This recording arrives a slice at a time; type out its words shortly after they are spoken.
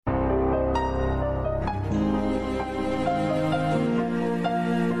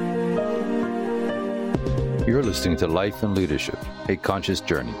You're listening to Life and Leadership, A Conscious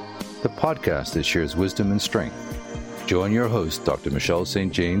Journey, the podcast that shares wisdom and strength. Join your host, Dr. Michelle St.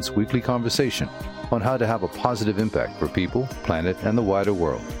 Jane's weekly conversation on how to have a positive impact for people, planet, and the wider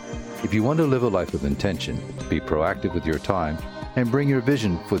world. If you want to live a life of intention, be proactive with your time, and bring your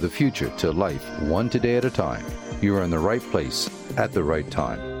vision for the future to life one today at a time, you are in the right place at the right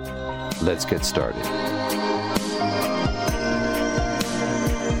time. Let's get started.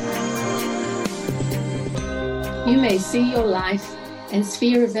 You may see your life and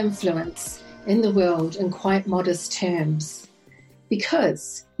sphere of influence in the world in quite modest terms,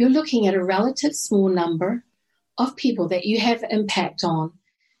 because you're looking at a relative small number of people that you have impact on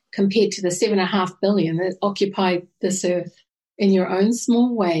compared to the 7.5 billion that occupy this earth. In your own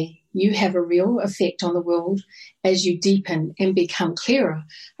small way, you have a real effect on the world as you deepen and become clearer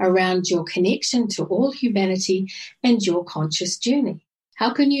around your connection to all humanity and your conscious journey.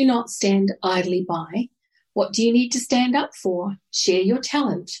 How can you not stand idly by? What do you need to stand up for? Share your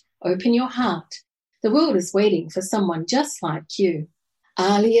talent. Open your heart. The world is waiting for someone just like you.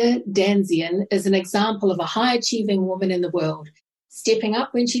 Alia Danzian is an example of a high-achieving woman in the world, stepping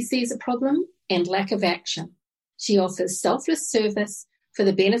up when she sees a problem and lack of action. She offers selfless service for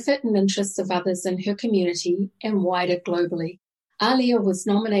the benefit and interests of others in her community and wider globally. Alia was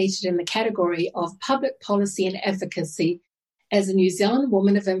nominated in the category of Public Policy and Advocacy as a New Zealand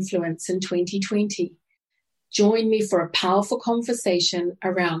Woman of Influence in 2020. Join me for a powerful conversation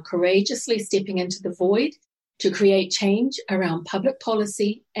around courageously stepping into the void to create change around public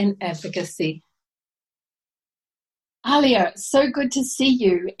policy and advocacy. Alia, so good to see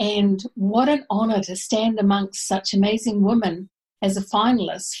you, and what an honour to stand amongst such amazing women as a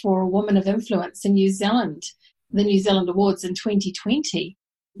finalist for a Woman of Influence in New Zealand, the New Zealand Awards in 2020.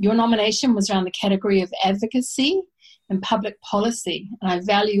 Your nomination was around the category of advocacy and public policy, and I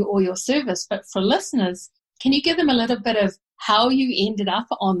value all your service, but for listeners, can you give them a little bit of how you ended up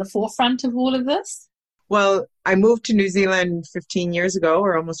on the forefront of all of this? Well, I moved to New Zealand 15 years ago,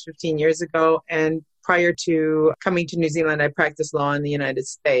 or almost 15 years ago, and prior to coming to New Zealand, I practiced law in the United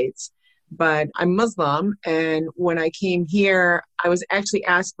States. But I'm Muslim, and when I came here, I was actually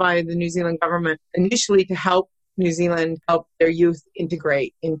asked by the New Zealand government initially to help New Zealand help their youth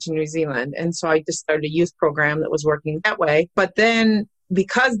integrate into New Zealand. And so I just started a youth program that was working that way. But then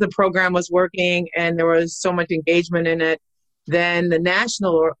because the program was working and there was so much engagement in it, then the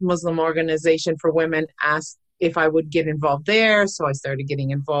National Muslim Organization for Women asked if I would get involved there. So I started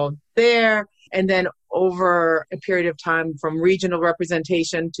getting involved there. And then over a period of time from regional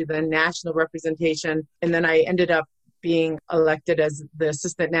representation to the national representation. And then I ended up being elected as the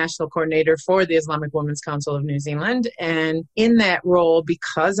Assistant National Coordinator for the Islamic Women's Council of New Zealand. And in that role,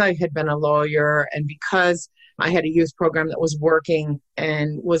 because I had been a lawyer and because I had a youth program that was working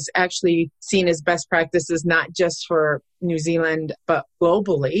and was actually seen as best practices, not just for New Zealand, but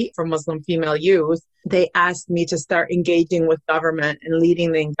globally for Muslim female youth, they asked me to start engaging with government and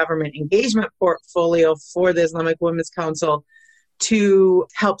leading the government engagement portfolio for the Islamic Women's Council to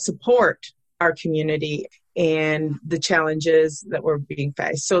help support our community and the challenges that were being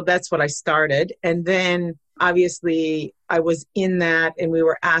faced. So that's what I started. And then obviously I was in that and we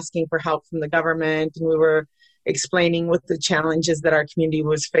were asking for help from the government and we were explaining what the challenges that our community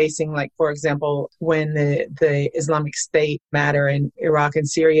was facing. Like, for example, when the Islamic State matter in Iraq and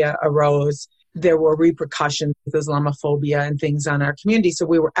Syria arose, there were repercussions with Islamophobia and things on our community. So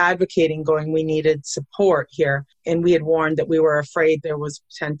we were advocating, going, we needed support here. And we had warned that we were afraid there was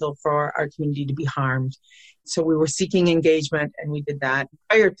potential for our community to be harmed. So we were seeking engagement, and we did that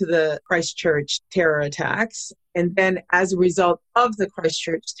prior to the Christchurch terror attacks. And then as a result of the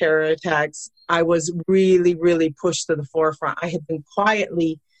Christchurch terror attacks, I was really, really pushed to the forefront. I had been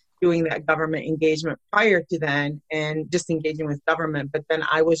quietly doing that government engagement prior to then and just engaging with government. But then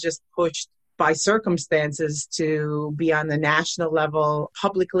I was just pushed by circumstances to be on the national level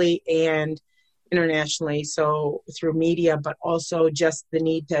publicly and internationally. So through media, but also just the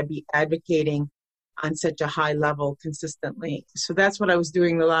need to be advocating on such a high level consistently. So that's what I was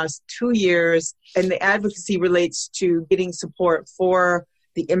doing the last 2 years. And the advocacy relates to getting support for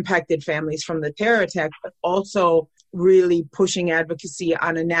the impacted families from the terror attack, but also really pushing advocacy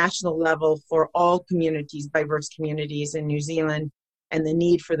on a national level for all communities, diverse communities in New Zealand, and the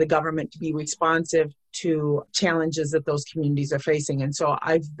need for the government to be responsive to challenges that those communities are facing. And so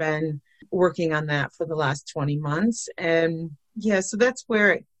I've been working on that for the last 20 months. And yeah, so that's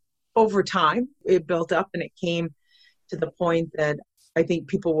where over time it built up, and it came to the point that I think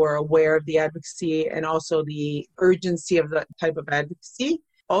people were aware of the advocacy and also the urgency of that type of advocacy.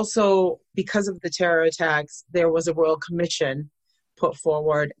 Also, because of the terror attacks, there was a Royal Commission put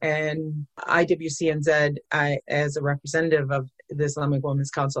forward. And IWCNZ, as a representative of the Islamic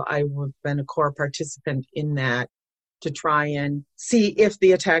Women's Council, I've been a core participant in that to try and see if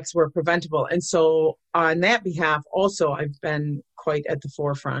the attacks were preventable. And so on that behalf, also, I've been quite at the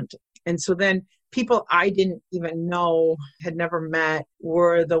forefront. And so then people I didn't even know, had never met,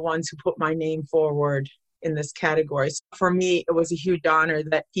 were the ones who put my name forward in this category. So for me, it was a huge honor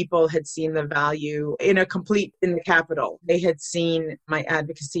that people had seen the value in the Capitol. They had seen my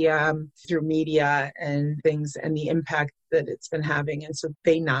advocacy through media and things and the impact that it's been having. And so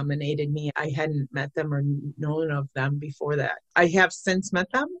they nominated me. I hadn't met them or known of them before that. I have since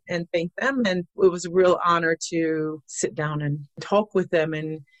met them and thanked them. And it was a real honor to sit down and talk with them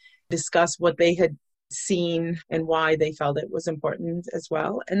and discuss what they had seen and why they felt it was important as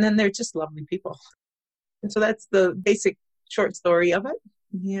well. And then they're just lovely people. And so that's the basic short story of it.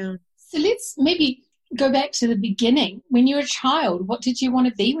 Yeah. So let's maybe go back to the beginning. When you were a child, what did you want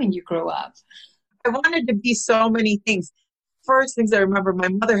to be when you grew up? I wanted to be so many things. First things I remember, my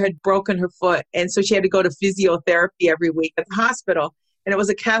mother had broken her foot, and so she had to go to physiotherapy every week at the hospital. And it was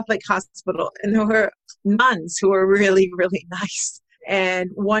a Catholic hospital, and there were nuns who were really, really nice.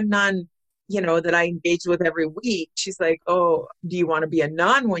 And one nun, that I engaged with every week, she's like, "Oh, do you want to be a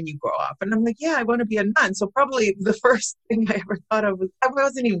nun when you grow up?" And I'm like, "Yeah, I want to be a nun." So probably the first thing I ever thought of was, I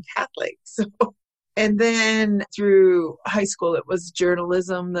wasn't even Catholic. So, and then through high school, it was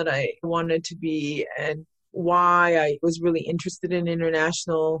journalism that I wanted to be, and why I was really interested in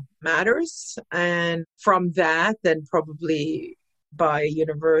international matters. And from that, then probably by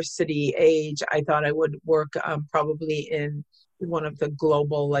university age, I thought I would work probably in one of the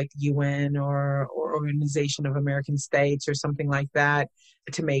global, like UN or Organization of American States or something like that,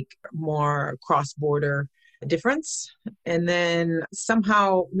 to make more cross-border difference. And then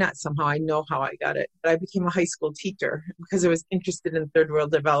I know how I got it, but I became a high school teacher because I was interested in third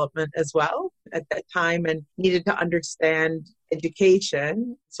world development as well at that time and needed to understand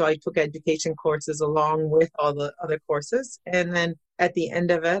education. So I took education courses along with all the other courses. And then at the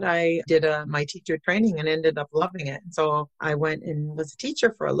end of it, I did my teacher training and ended up loving it. So I went and was a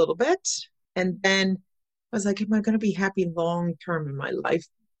teacher for a little bit. And then I was like, am I going to be happy long term in my life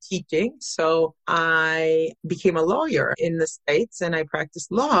teaching? So I became a lawyer in the States and I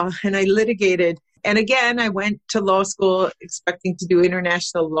practiced law and I litigated. And again, I went to law school expecting to do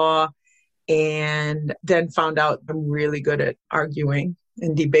international law and then found out I'm really good at arguing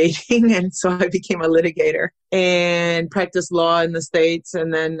and debating. And so I became a litigator and practiced law in the States.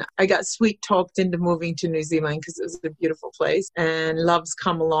 And then I got sweet talked into moving to New Zealand because it was a beautiful place and love's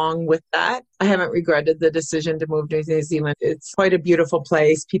come along with that. I haven't regretted the decision to move to New Zealand. It's quite a beautiful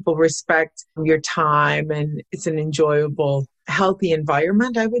place. People respect your time and it's an enjoyable, healthy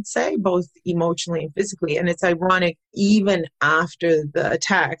environment, I would say, both emotionally and physically. And it's ironic, even after the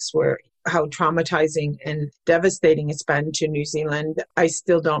attacks how traumatizing and devastating it's been to New Zealand, I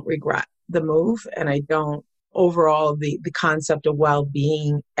still don't regret the move. And I don't, overall, the concept of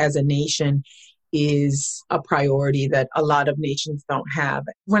well-being as a nation is a priority that a lot of nations don't have.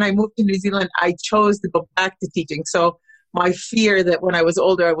 When I moved to New Zealand, I chose to go back to teaching. So my fear that when I was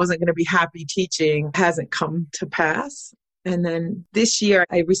older, I wasn't going to be happy teaching hasn't come to pass. And then this year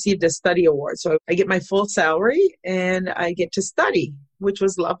I received a study award. So I get my full salary and I get to study, which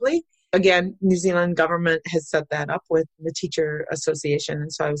was lovely. Again, New Zealand government has set that up with the Teacher Association. And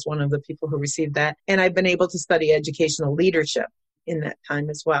so I was one of the people who received that. And I've been able to study educational leadership in that time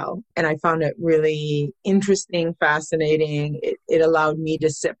as well. And I found it really interesting, fascinating. It allowed me to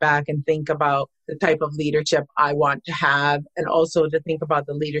sit back and think about the type of leadership I want to have and also to think about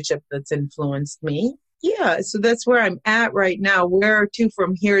the leadership that's influenced me. Yeah, so that's where I'm at right now. Where to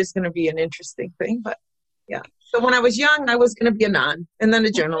from here is going to be an interesting thing. But yeah. So when I was young, I was going to be a nun and then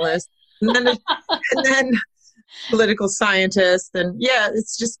a journalist. And then political scientist. And yeah, it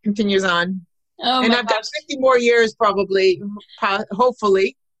just continues on. Oh, and I've got 50 more years probably,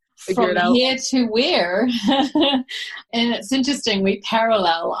 hopefully. From here to where? And it's interesting, we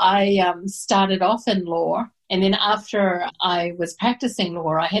parallel. I started off in law. And then after I was practicing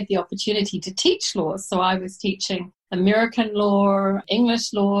law, I had the opportunity to teach law. So I was teaching American law,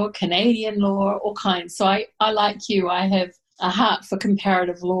 English law, Canadian law, all kinds. So I like you, I have a heart for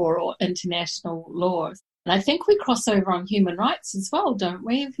comparative law or international law. And I think we cross over on human rights as well, don't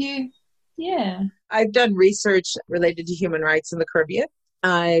we? Yeah. I've done research related to human rights in the Caribbean.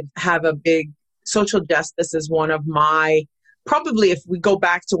 I have a big social justice as one of my, probably if we go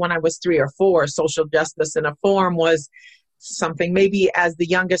back to when I was 3 or 4, social justice in a form was something maybe as the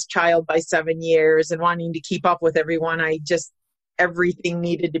youngest child by 7 years and wanting to keep up with everyone. Everything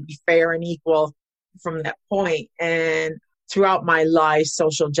needed to be fair and equal from that point. And throughout my life,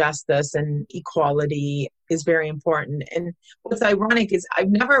 social justice and equality is very important. And what's ironic is I've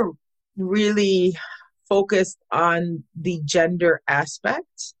never really focused on the gender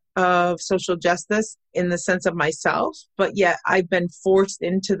aspect of social justice in the sense of myself, but yet I've been forced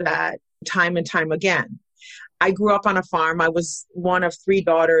into that time and time again. I grew up on a farm. I was one of 3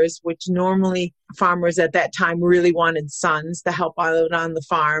 daughters, which normally farmers at that time really wanted sons to help out on the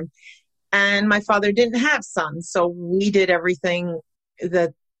farm. And my father didn't have sons, so we did everything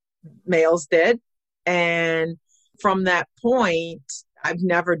that males did. And from that point, I've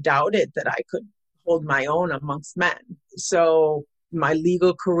never doubted that I could hold my own amongst men. So my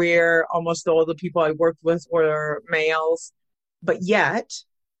legal career, almost all the people I worked with were males. But yet,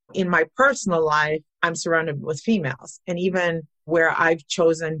 in my personal life, I'm surrounded with females. And even where I've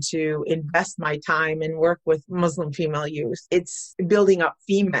chosen to invest my time and work with Muslim female youth, it's building up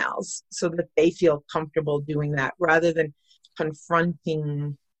females so that they feel comfortable doing that rather than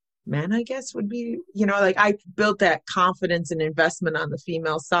confronting men, I guess would be, like I built that confidence and investment on the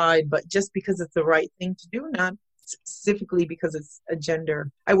female side, but just because it's the right thing to do, not specifically because it's a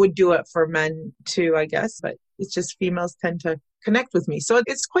gender. I would do it for men too, I guess, but it's just females tend to connect with me. So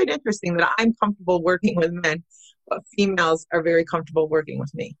it's quite interesting that I'm comfortable working with men, but females are very comfortable working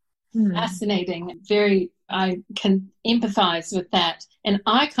with me. Fascinating. I can empathize with that. And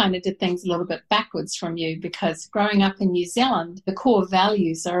I kind of did things a little bit backwards from you because growing up in New Zealand, the core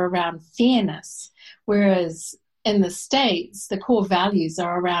values are around fairness, whereas in the States, the core values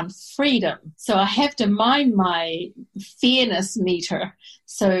are around freedom. So I have to mind my fairness meter.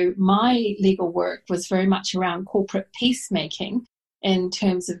 So my legal work was very much around corporate peacemaking in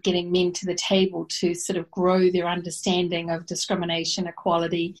terms of getting men to the table to sort of grow their understanding of discrimination,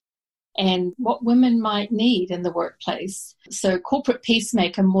 equality, and what women might need in the workplace. So corporate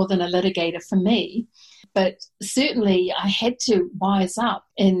peacemaker more than a litigator for me. But certainly I had to wise up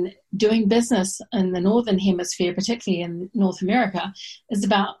in doing business in the Northern Hemisphere, particularly in North America, is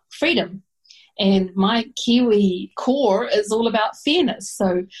about freedom. And my Kiwi core is all about fairness.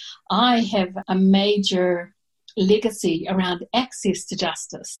 So I have a major legacy around access to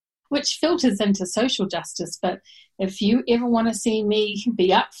justice, which filters into social justice. But if you ever want to see me be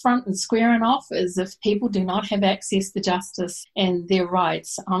upfront and squaring off as if people do not have access to justice and their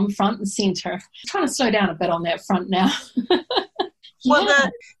rights, I'm front and center. I'm trying to slow down a bit on that front now. Well,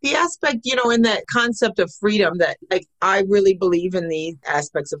 the aspect, in that concept of freedom that I really believe in these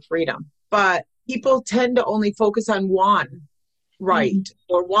aspects of freedom, but people tend to only focus on one right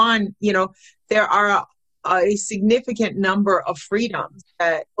or one, there are a significant number of freedoms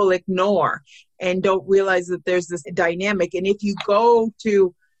that people ignore and don't realize that there's this dynamic. And if you go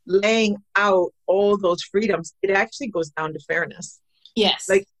to laying out all those freedoms, it actually goes down to fairness. Yes.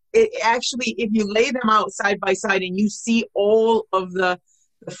 It actually, if you lay them out side by side and you see all of the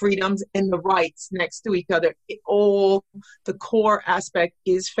freedoms and the rights next to each other, the core aspect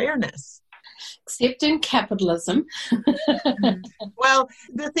is fairness. Except in capitalism. Well,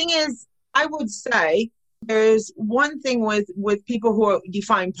 the thing is, I would say there's one thing with people who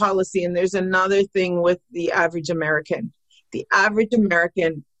define policy, and there's another thing with the average American. The average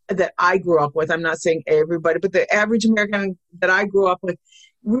American that I grew up with, I'm not saying everybody, but the average American that I grew up with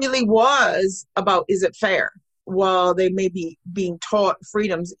really was about, is it fair? While they may be being taught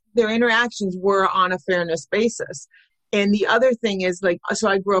freedoms, their interactions were on a fairness basis. And the other thing is so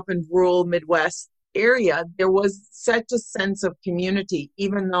I grew up in rural Midwest area. There was such a sense of community,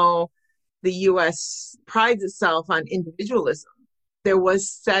 even though the U.S. prides itself on individualism. There was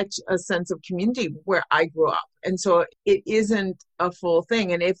such a sense of community where I grew up. And so it isn't a full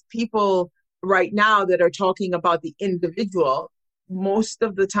thing. And if people right now that are talking about the individual, most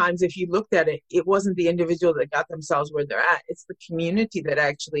of the times, if you looked at it, it wasn't the individual that got themselves where they're at. It's the community that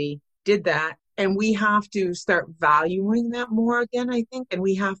actually did that. And we have to start valuing that more again, I think. And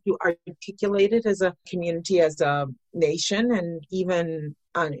we have to articulate it as a community, as a nation, and even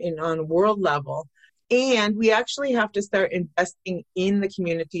on a world level. And we actually have to start investing in the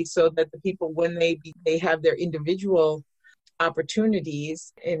community so that the people, when they have their individual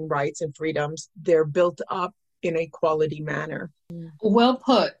opportunities and rights and freedoms, they're built up in a quality manner. Well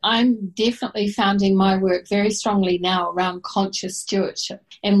put. I'm definitely founding my work very strongly now around conscious stewardship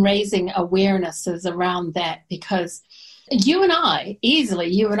and raising awarenesses around that, because you and I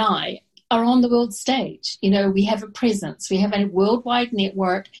are on the world stage. You know, we have a presence. We have a worldwide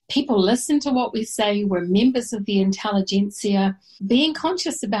network. People listen to what we say. We're members of the intelligentsia. Being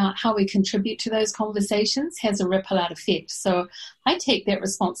conscious about how we contribute to those conversations has a ripple out effect. So I take that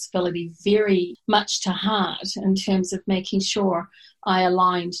responsibility very much to heart in terms of making sure I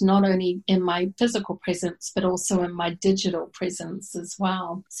aligned not only in my physical presence, but also in my digital presence as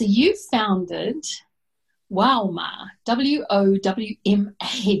well. So you founded WOWMA, WOWMA.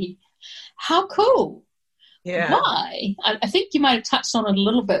 How cool. Yeah. Why? I think you might have touched on it a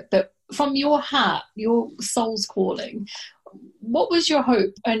little bit, but from your heart, your soul's calling, what was your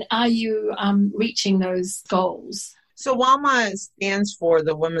hope, and are you reaching those goals? So WAMA stands for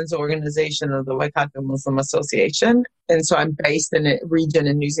the Women's Organization of the Waikato Muslim Association. And so I'm based in a region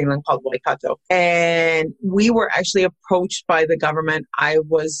in New Zealand called Waikato. And we were actually approached by the government. I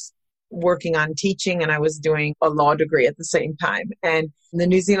was working on teaching and I was doing a law degree at the same time. And the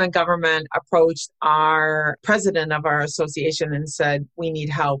New Zealand government approached our president of our association and said, we need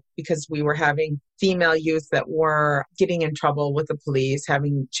help because we were having female youth that were getting in trouble with the police,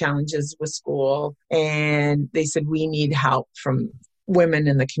 having challenges with school. And they said, we need help from women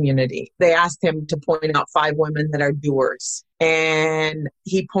in the community. They asked him to point out 5 women that are doers. And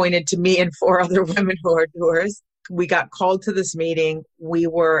he pointed to me and 4 other women who are doers. We got called to this meeting. We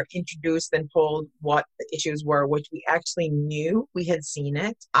were introduced and told what the issues were, which we actually knew. We had seen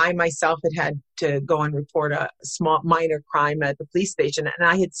it. I myself had to go and report a small minor crime at the police station. And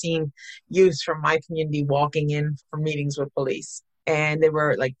I had seen youth from my community walking in for meetings with police. And they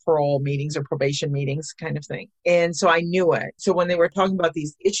were like parole meetings or probation meetings kind of thing. And so I knew it. So when they were talking about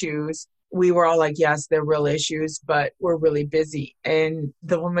these issues, we were all like, yes, they're real issues, but we're really busy. And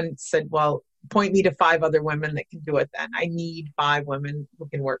the woman said, well, point me to 5 other women that can do it then. I need 5 women who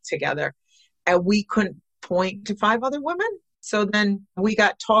can work together. And we couldn't point to 5 other women. So then we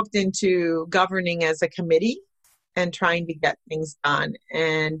got talked into governing as a committee and trying to get things done.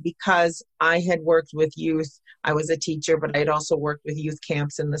 And because I had worked with youth, I was a teacher, but I had also worked with youth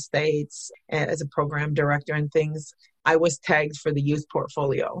camps in the States as a program director and things. I was tagged for the youth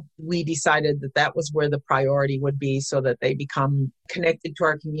portfolio. We decided that that was where the priority would be so that they become connected to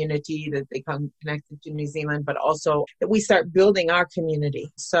our community, that they become connected to New Zealand, but also that we start building our community.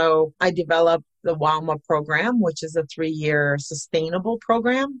 So I developed the WAWMA program, which is a 3-year sustainable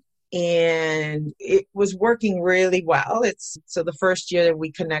program. And it was working really well. So the first year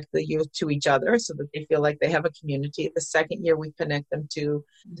we connect the youth to each other so that they feel like they have a community. The second year we connect them to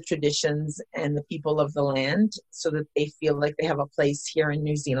the traditions and the people of the land so that they feel like they have a place here in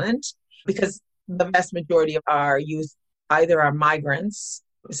New Zealand. Because the vast majority of our youth either are migrants,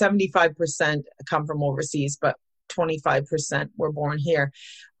 75% come from overseas, but 25% were born here.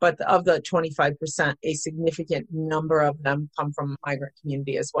 But of the 25%, a significant number of them come from migrant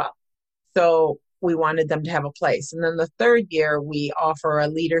community as well. So we wanted them to have a place. And then the third year, we offer a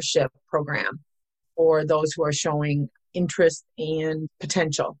leadership program for those who are showing interest and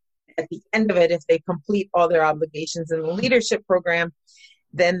potential. At the end of it, if they complete all their obligations in the leadership program,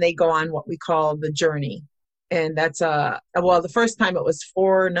 then they go on what we call the journey. And that's the first time it was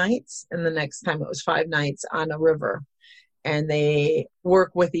 4 nights, and the next time it was 5 nights on a river. And they work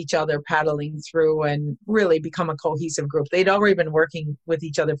with each other, paddling through and really become a cohesive group. They'd already been working with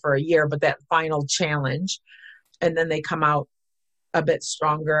each other for a year, but that final challenge, and then they come out a bit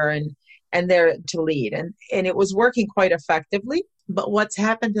stronger and they're to lead. And it was working quite effectively. But what's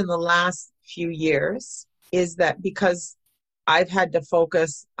happened in the last few years is that because I've had to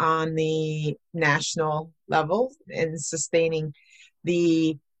focus on the national level and sustaining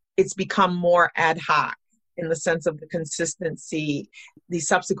it's become more ad hoc in the sense of the consistency. The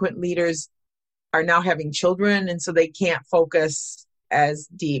subsequent leaders are now having children, and so they can't focus as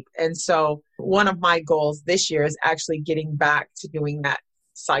deep. And so one of my goals this year is actually getting back to doing that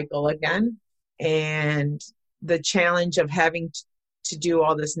cycle again. And the challenge of having to do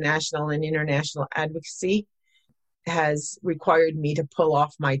all this national and international advocacy has required me to pull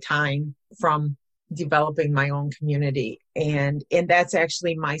off my time from developing my own community. And that's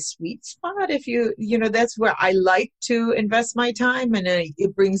actually my sweet spot. If that's where I like to invest my time, and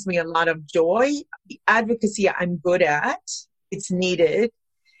it brings me a lot of joy. The advocacy I'm good at, it's needed.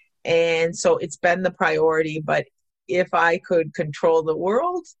 And so it's been the priority. But if I could control the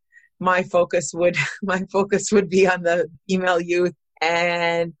world, my focus would be on the female youth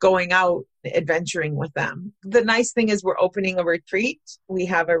and going out adventuring with them. The nice thing is we're opening a retreat. We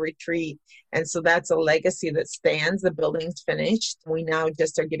have a retreat. And so that's a legacy that stands. The building's finished. We now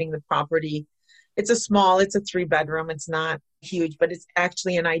just are getting the property. It's a 3-bedroom. It's not huge, but it's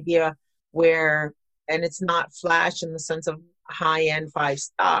actually an idea where, and it's not flash in the sense of high-end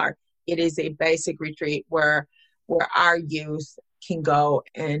 5-star. it is a basic retreat where our youth can go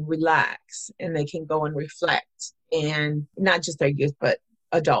and relax, and they can go and reflect, and not just our youth, but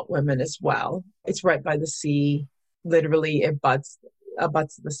adult women as well. It's right by the sea. Literally, it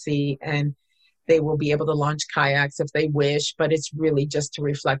abuts the sea, and they will be able to launch kayaks if they wish, but it's really just to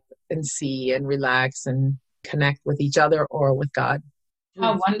reflect and see and relax and connect with each other or with God.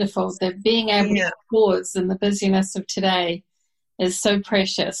 How wonderful that being able to pause in the busyness of today is so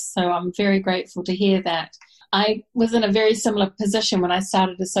precious. So I'm very grateful to hear that. I was in a very similar position when I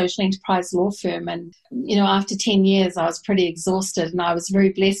started a social enterprise law firm. And, after 10 years, I was pretty exhausted, and I was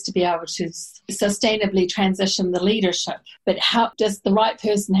very blessed to be able to sustainably transition the leadership. But how just the right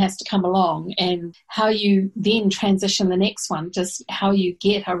person has to come along, and how you then transition the next one, just how you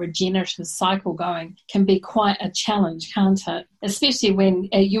get a regenerative cycle going can be quite a challenge, can't it? Especially when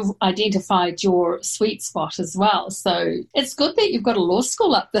you've identified your sweet spot as well. So it's good that you've got a law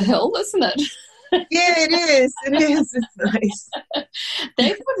school up the hill, isn't it? Yeah, it is. It is. It's nice.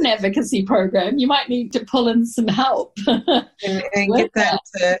 They've got an advocacy program. You might need to pull in some help. and get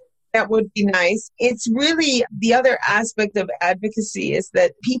that. That would be nice. It's really the other aspect of advocacy is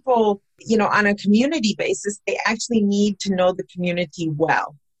that people, on a community basis, they actually need to know the community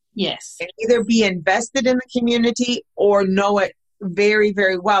well. Yes. And either be invested in the community or know it very,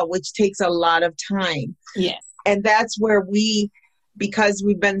 very well, which takes a lot of time. Yes. And that's where because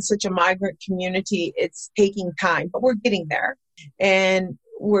we've been such a migrant community, it's taking time, but we're getting there. And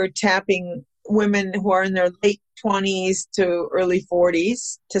we're tapping women who are in their late 20s to early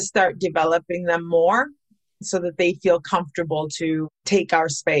 40s to start developing them more so that they feel comfortable to take our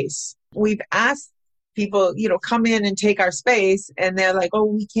space. We've asked people, come in and take our space, and they're like, oh,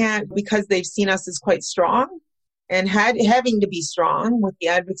 we can't, because they've seen us as quite strong and having to be strong with the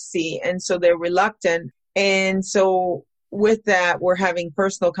advocacy. And so they're reluctant. And so with that, we're having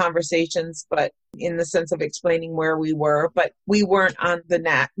personal conversations, but in the sense of explaining where we were, but we weren't on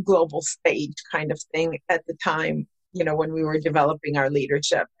the global stage kind of thing at the time, when we were developing our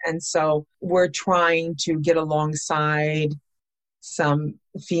leadership. And so we're trying to get alongside some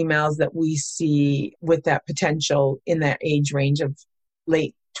females that we see with that potential in that age range of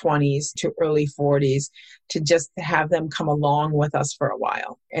late 20s to early 40s, to just have them come along with us for a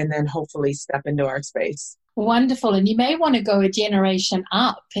while and then hopefully step into our space. Wonderful. And you may want to go a generation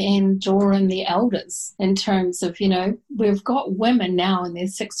up and draw in the elders in terms of, we've got women now in their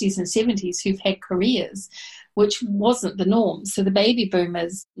 60s and 70s who've had careers, which wasn't the norm. So the baby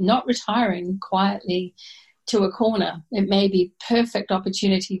boomers not retiring quietly to a corner. It may be perfect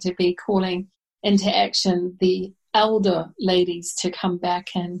opportunity to be calling into action the elder ladies to come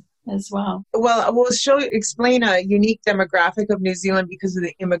back in as well. Well, I will explain a unique demographic of New Zealand because of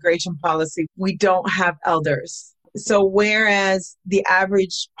the immigration policy. We don't have elders. So whereas the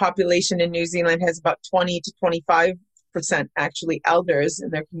average population in New Zealand has about 20 to 25% actually elders in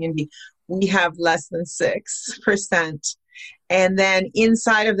their community, we have less than 6%. And then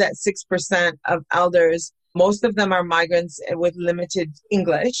inside of that 6% of elders, most of them are migrants with limited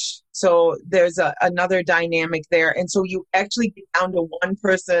English. So there's another dynamic there. And so you actually get down to one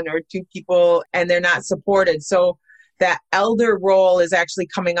person or two people and they're not supported. So that elder role is actually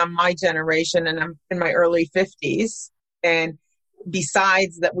coming on my generation, and I'm in my early 50s. And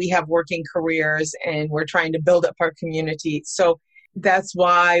besides that, we have working careers and we're trying to build up our community. So that's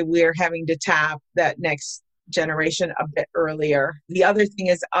why we're having to tap that next generation a bit earlier. The other thing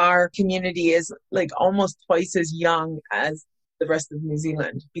is our community is like almost twice as young as the rest of New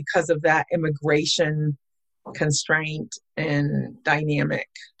Zealand because of that immigration constraint and dynamic.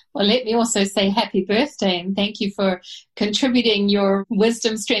 Well, let me also say happy birthday and thank you for contributing your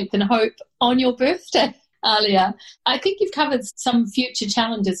wisdom, strength and hope on your birthday, Alia. I think you've covered some future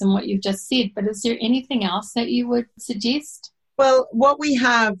challenges in what you've just said, but is there anything else that you would suggest? Well, what we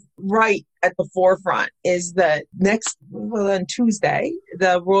have right at the forefront is that on Tuesday,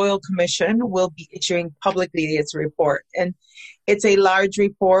 the Royal Commission will be issuing publicly its report. And it's a large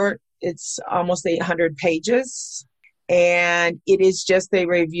report. It's almost 800 pages. And it is just a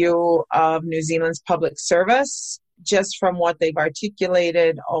review of New Zealand's public service. Just from what they've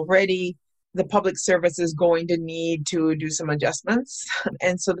articulated already, the public service is going to need to do some adjustments.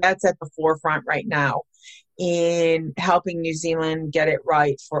 And so that's at the forefront right now in helping New Zealand get it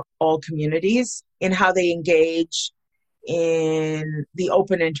right for all communities in how they engage, in the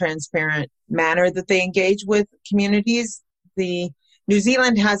open and transparent manner that they engage with communities. New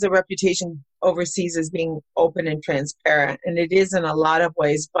Zealand has a reputation overseas as being open and transparent, and it is in a lot of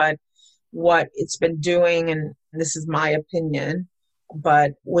ways, but what it's been doing, and this is my opinion,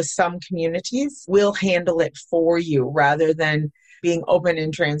 but with some communities, we'll handle it for you rather than being open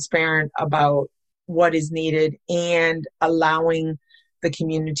and transparent about what is needed and allowing the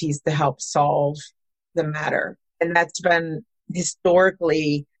communities to help solve the matter. And that's been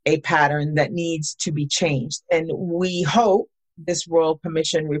historically a pattern that needs to be changed. And we hope this Royal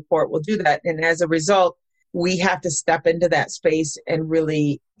Commission report will do that. And as a result, we have to step into that space and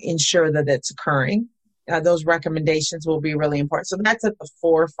really ensure that it's occurring. Those recommendations will be really important. So that's at the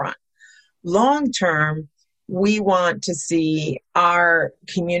forefront. Long term, we want to see our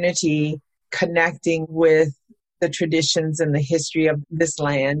community connecting with the traditions and the history of this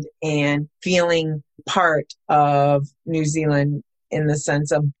land and feeling part of New Zealand in the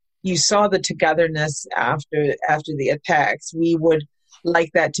sense of, you saw the togetherness after the attacks. We would like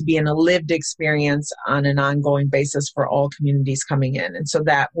that to be a lived experience on an ongoing basis for all communities coming in. And so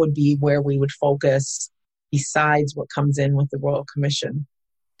that would be where we would focus besides what comes in with the Royal Commission.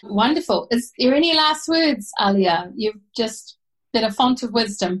 Wonderful. Is there any last words, Alia? You've just been a font of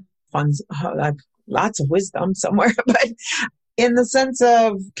wisdom. Lots of wisdom somewhere, but in the sense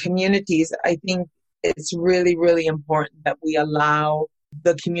of communities, I think it's really, really important that we allow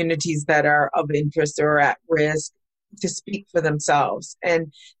the communities that are of interest or at risk to speak for themselves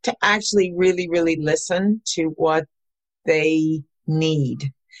and to actually really, really listen to what they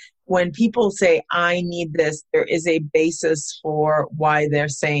need. When people say, I need this, there is a basis for why they're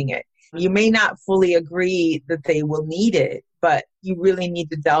saying it. You may not fully agree that they will need it, but you really need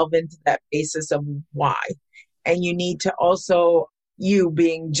to delve into that basis of why. And you need to also, you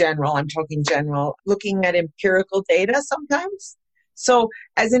being general, I'm talking general, looking at empirical data sometimes. So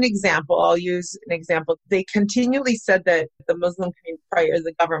as an example, I'll use an example. They continually said that the Muslim community,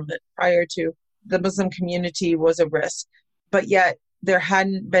 prior to the Muslim community was a risk, but yet there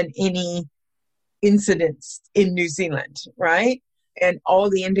hadn't been any incidents in New Zealand, right? And all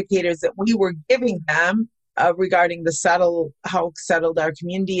the indicators that we were giving them regarding how settled our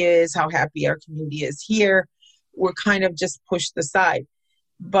community is, how happy our community is here, were kind of just pushed aside.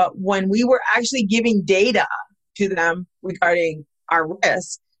 But when we were actually giving data to them regarding our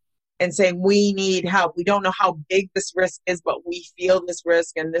risk and saying we need help, we don't know how big this risk is, but we feel this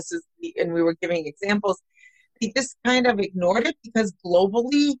risk, and and we were giving examples, they just kind of ignored it because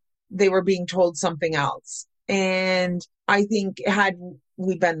globally they were being told something else. And I think had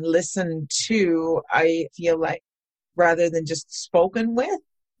we been listened to, I feel like rather than just spoken with,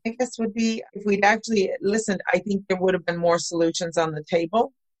 I guess would be, if we'd actually listened, I think there would have been more solutions on the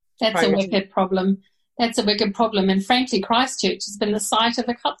table. That's a wicked problem. That's a wicked problem. And frankly, Christchurch has been the site of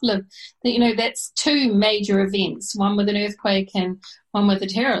a couple of, that's two major events, one with an earthquake and one with a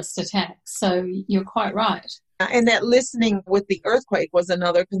terrorist attack. So you're quite right. And that listening with the earthquake was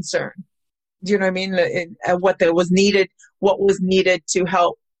another concern. Do you know what I mean? What was needed to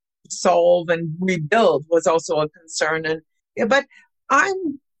help solve and rebuild was also a concern. But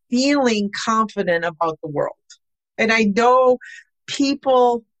I'm feeling confident about the world. And I know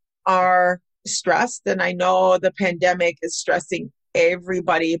people are stressed, and I know the pandemic is stressing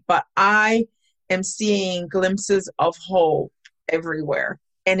everybody, but I am seeing glimpses of hope everywhere.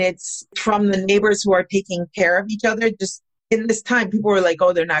 And it's from the neighbors who are taking care of each other. Just in this time, people were like,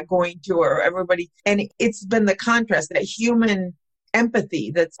 oh, they're not going to, or everybody. And it's been the contrast, that human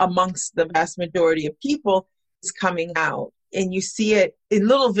empathy that's amongst the vast majority of people is coming out. And you see it in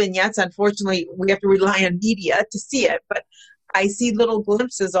little vignettes. Unfortunately, we have to rely on media to see it. But I see little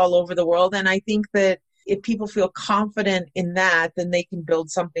glimpses all over the world. And I think that if people feel confident in that, then they can build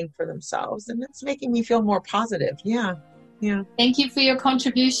something for themselves. And it's making me feel more positive. Yeah. Thank you for your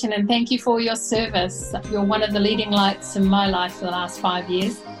contribution, and thank you for your service. You're one of the leading lights in my life for the last 5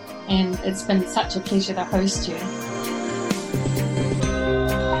 years. And it's been such a pleasure to host you.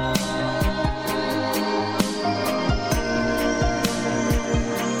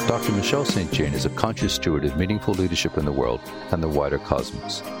 Dr. Michelle St. Jane is a conscious steward of meaningful leadership in the world and the wider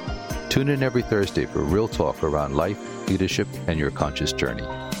cosmos. Tune in every Thursday for real talk around life, leadership, and your conscious journey.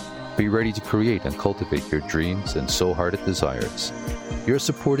 Be ready to create and cultivate your dreams and soul-hearted desires. Your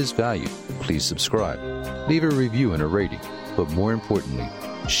support is valued. Please subscribe, leave a review and a rating, but more importantly,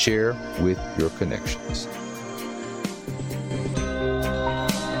 share with your connections.